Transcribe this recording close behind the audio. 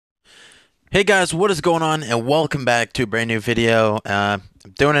Hey guys, what is going on? And welcome back to a brand new video. I'm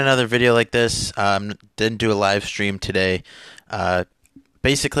doing another video like this. Didn't do a live stream today. Uh,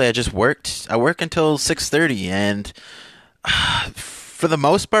 Basically, I just worked. I work until 6:30, and for the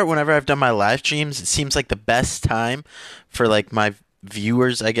most part, whenever I've done my live streams, it seems like the best time for like my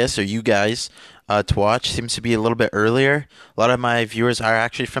viewers, I guess, or you guys, to watch seems to be a little bit earlier. A lot of my viewers are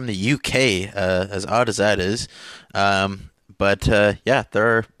actually from the UK, as odd as that is. But yeah,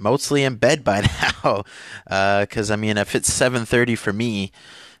 they're mostly in bed by now. Because I mean, if it's 7:30 for me,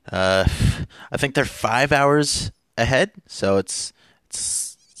 uh, I think they're 5 hours ahead, so it's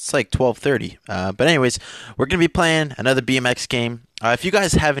like 12:30. But anyways, we're gonna be playing another BMX game. If you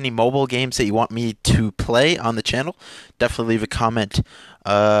guys have any mobile games that you want me to play on the channel, definitely leave a comment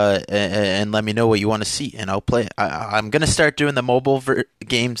and let me know what you want to see, and I'll play it. I'm gonna start doing the mobile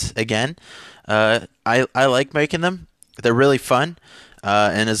games again. I like making them. They're really fun,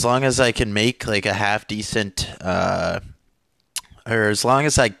 and as long as I can make like a half decent, or as long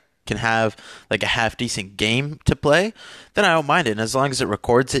as I can have like a half decent game to play, then I don't mind it. And as long as it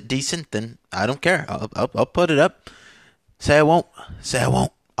records it decent, then I don't care. I'll put it up. Say I won't. Say I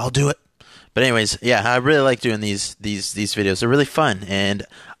won't. I'll do it. But anyways, yeah, I really like doing these videos. They're really fun, and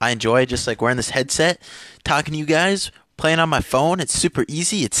I enjoy just like wearing this headset, talking to you guys, playing on my phone. It's super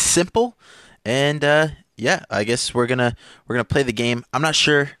easy. It's simple, and yeah, I guess we're gonna play the game. I'm not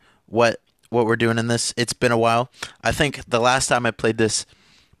sure what we're doing in this. It's been a while. I think the last time I played this,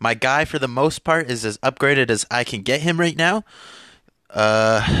 my guy for the most part is as upgraded as I can get him right now.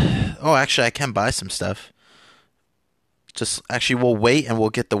 Oh, actually, I can buy some stuff. Just actually, we'll wait and we'll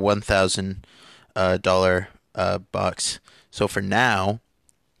get the $1,000 box. So for now,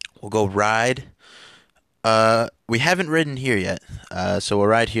 we'll go ride. We haven't ridden here yet, so we'll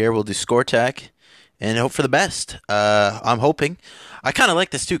ride here. We'll do score tack and hope for the best. I'm hoping. I kind of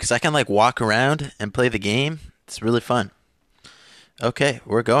like this too because I can like walk around and play the game. It's really fun. Okay,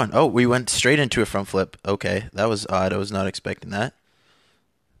 we're going. Oh, we went straight into a front flip. Okay, that was odd. I was not expecting that.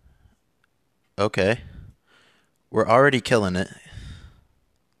 Okay, we're already killing it.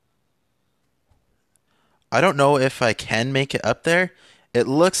 I don't know if I can make it up there. It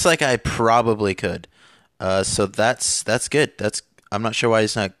looks like I probably could. So that's good. That's I'm not sure why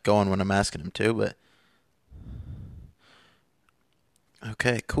he's not going when I'm asking him to, but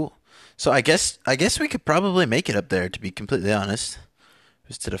okay, cool. So I guess we could probably make it up there to be completely honest.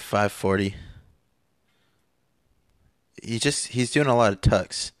 Just did a 540. He's doing a lot of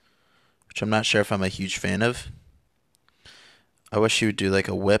tucks, which I'm not sure if I'm a huge fan of. I wish he would do like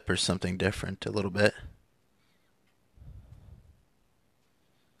a whip or something different a little bit.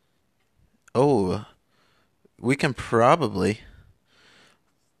 Oh, we can probably.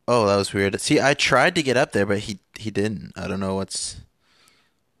 Oh, that was weird. See, I tried to get up there, but he didn't. I don't know what's.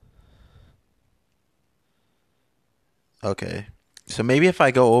 Okay. So maybe if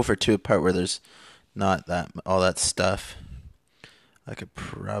I go over to a part where there's not that all that stuff, I could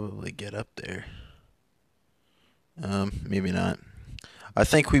probably get up there. Maybe not. I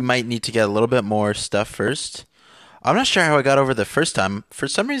think we might need to get a little bit more stuff first. I'm not sure how I got over the first time. For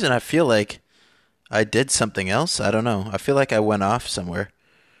some reason, I feel like I did something else. I don't know. I feel like I went off somewhere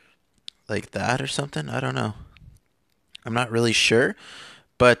like that or something. I don't know. I'm not really sure.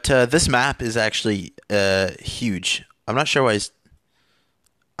 But this map is actually huge. I'm not sure why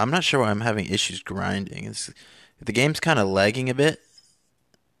I'm having issues grinding. The game's kind of lagging a bit.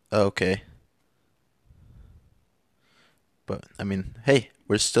 Okay, but I mean, hey,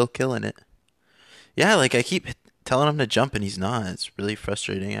 we're still killing it. Yeah, like I keep telling him to jump and he's not. It's really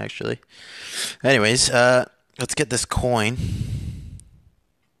frustrating, actually. Anyways, let's get this coin.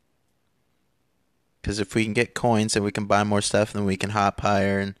 Because if we can get coins, then we can buy more stuff, and then we can hop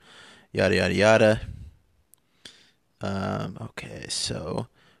higher and yada yada yada. Okay, so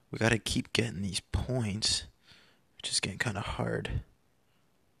we gotta keep getting these points, which is getting kind of hard.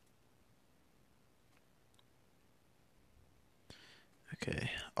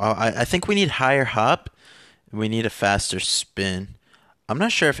 Okay, I think we need higher hop. And we need a faster spin. I'm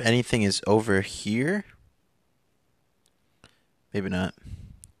not sure if anything is over here. Maybe not.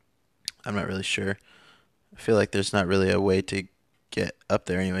 I'm not really sure. I feel like there's not really a way to get up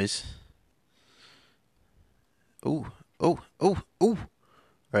there, anyways. Ooh, oh, oh, ooh.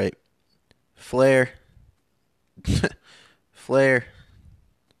 Right. Flare. Flare.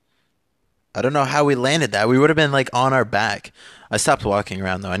 I don't know how we landed that. We would have been like on our back. I stopped walking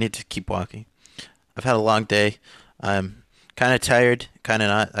around though. I need to keep walking. I've had a long day. I'm kind of tired, kind of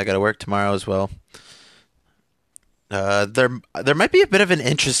not. I got to work tomorrow as well. There might be a bit of an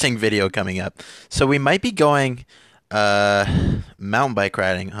interesting video coming up. So we might be going uh mountain bike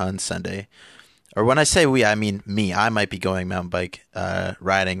riding on Sunday. Or when I say we, I mean me. I might be going mountain bike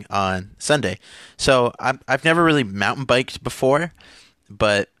riding on Sunday. So I've never really mountain biked before,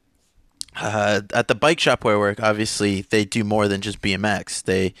 but at the bike shop where I work, obviously they do more than just BMX.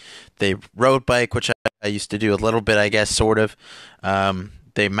 They road bike, which I used to do a little bit, I guess, sort of.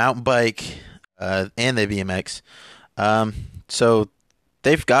 They mountain bike and they BMX. So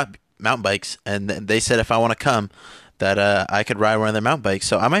they've got mountain bikes, and they said if I want to come, that I could ride one of their mountain bikes.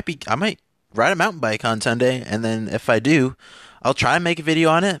 So I might ride a mountain bike on Sunday, and then if I do, I'll try and make a video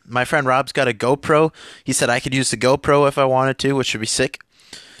on it. My friend Rob's got a GoPro. He said I could use the GoPro if I wanted to, which would be sick.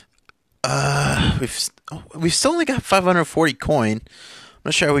 We've still only got 540 coin. I'm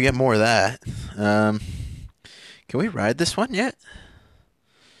not sure how we get more of that. Can we ride this one yet?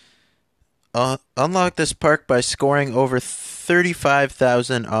 Unlock this park by scoring over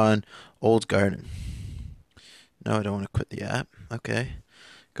 35,000 on Old Garden. No, I don't want to quit the app. Okay.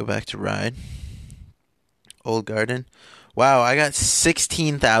 Go back to ride. Old Garden. Wow, I got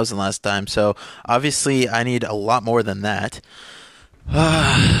 16,000 last time, so obviously I need a lot more than that.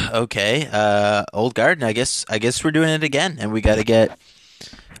 Okay. Old Garden, I guess we're doing it again, and we gotta get...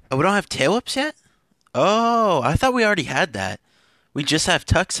 Oh, we don't have tail whips yet? Oh, I thought we already had that. We just have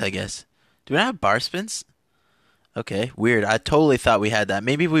tucks, I guess. Do we not have bar spins? Okay, weird. I totally thought we had that.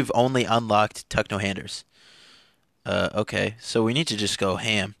 Maybe we've only unlocked tuck no handers. Okay, so we need to just go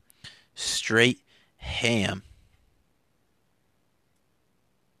ham. Straight ham.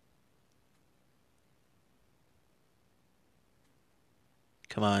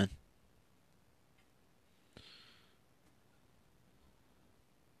 Come on.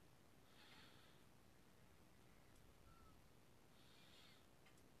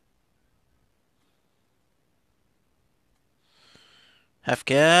 Half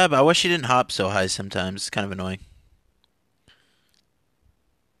cab. I wish you didn't hop so high sometimes. It's kind of annoying.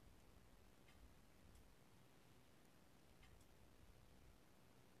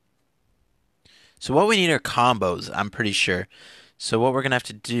 So what we need are combos, I'm pretty sure. So what we're gonna have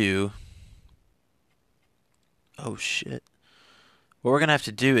to do... Oh shit. What we're gonna have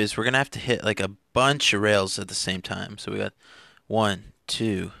to do is we're gonna have to hit like a bunch of rails at the same time. So we got 1,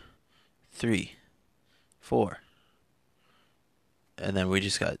 2, 3, 4. And then we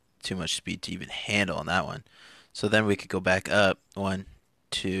just got too much speed to even handle on that one. So then we could go back up. 1,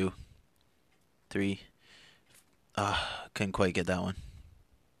 2, 3. Couldn't quite get that one.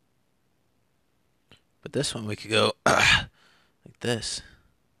 But this one we could go like this.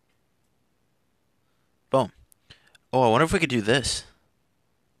 Boom. Oh, I wonder if we could do this.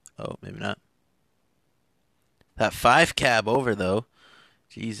 Oh, maybe not. That 5 cab over though.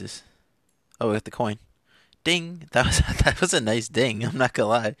 Jesus. Oh, we got the coin. Ding. That was a nice ding. I'm not gonna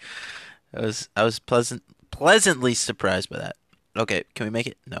lie. I was pleasantly surprised by that. Okay, can we make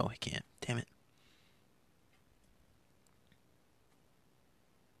it? No, we can't. Damn it.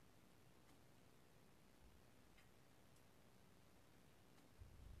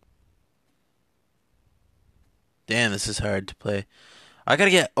 Damn, this is hard to play. I gotta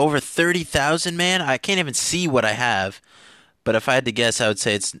get over 30,000, man. I can't even see what I have. But if I had to guess, I would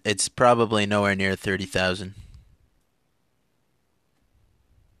say it's probably nowhere near 30,000.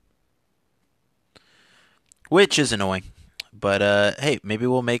 Which is annoying. But hey, maybe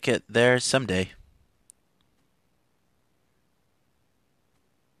we'll make it there someday.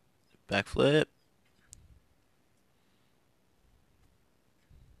 Backflip.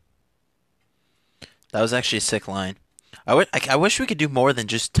 That was actually a sick line. I wish we could do more than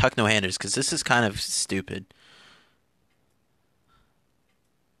just tuck no handers because this is kind of stupid.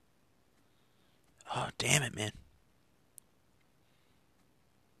 Oh, damn it, man.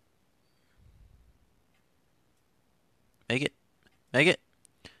 Make it. Make it.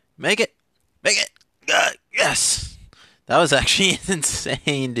 Make it. Make it. Yes. That was actually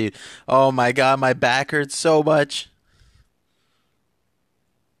insane, dude. Oh my god, my back hurts so much.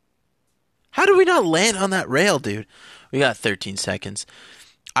 How did we not land on that rail, dude? We got 13 seconds.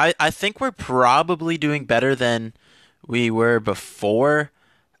 I think we're probably doing better than we were before.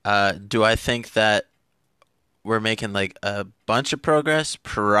 Do I think that we're making like a bunch of progress?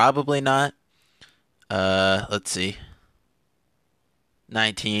 Probably not. Let's see.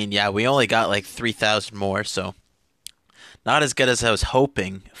 19. Yeah, we only got like 3,000 more, so not as good as I was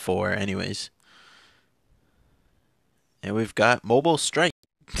hoping for anyways. And we've got mobile strike.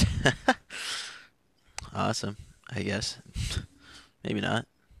 Awesome, I guess. Maybe not.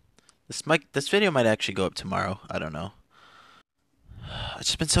 This video might actually go up tomorrow. I don't know. I've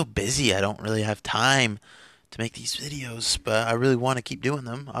just been so busy. I don't really have time to make these videos, but I really want to keep doing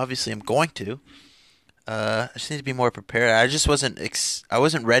them. Obviously, I'm going to. I just need to be more prepared. I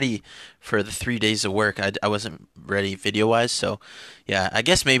wasn't ready for the 3 days of work. I wasn't ready video wise. So yeah, I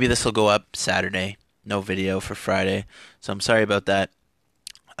guess maybe this will go up Saturday. No video for Friday. So I'm sorry about that.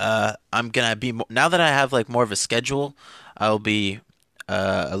 I'm gonna be now that I have like more of a schedule, I'll be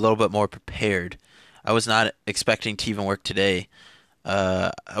a little bit more prepared. I was not expecting to even work today.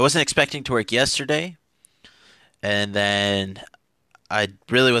 I wasn't expecting to work yesterday, and then I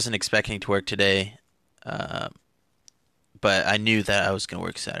really wasn't expecting to work today. Uh, but I knew that I was gonna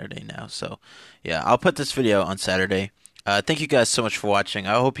work Saturday now. So yeah, I'll put this video on Saturday. Thank you guys so much for watching.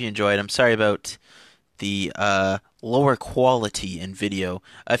 I hope you enjoyed. I'm sorry about the lower quality in video.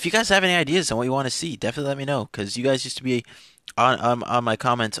 If you guys have any ideas on what you want to see, definitely let me know because you guys used to be on my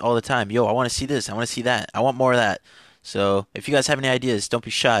comments all the time. Yo, I want to see this. I want to see that. I want more of that. So if you guys have any ideas, don't be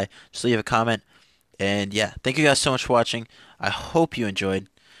shy. Just leave a comment. And yeah, thank you guys so much for watching. I hope you enjoyed.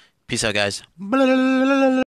 Peace out, guys.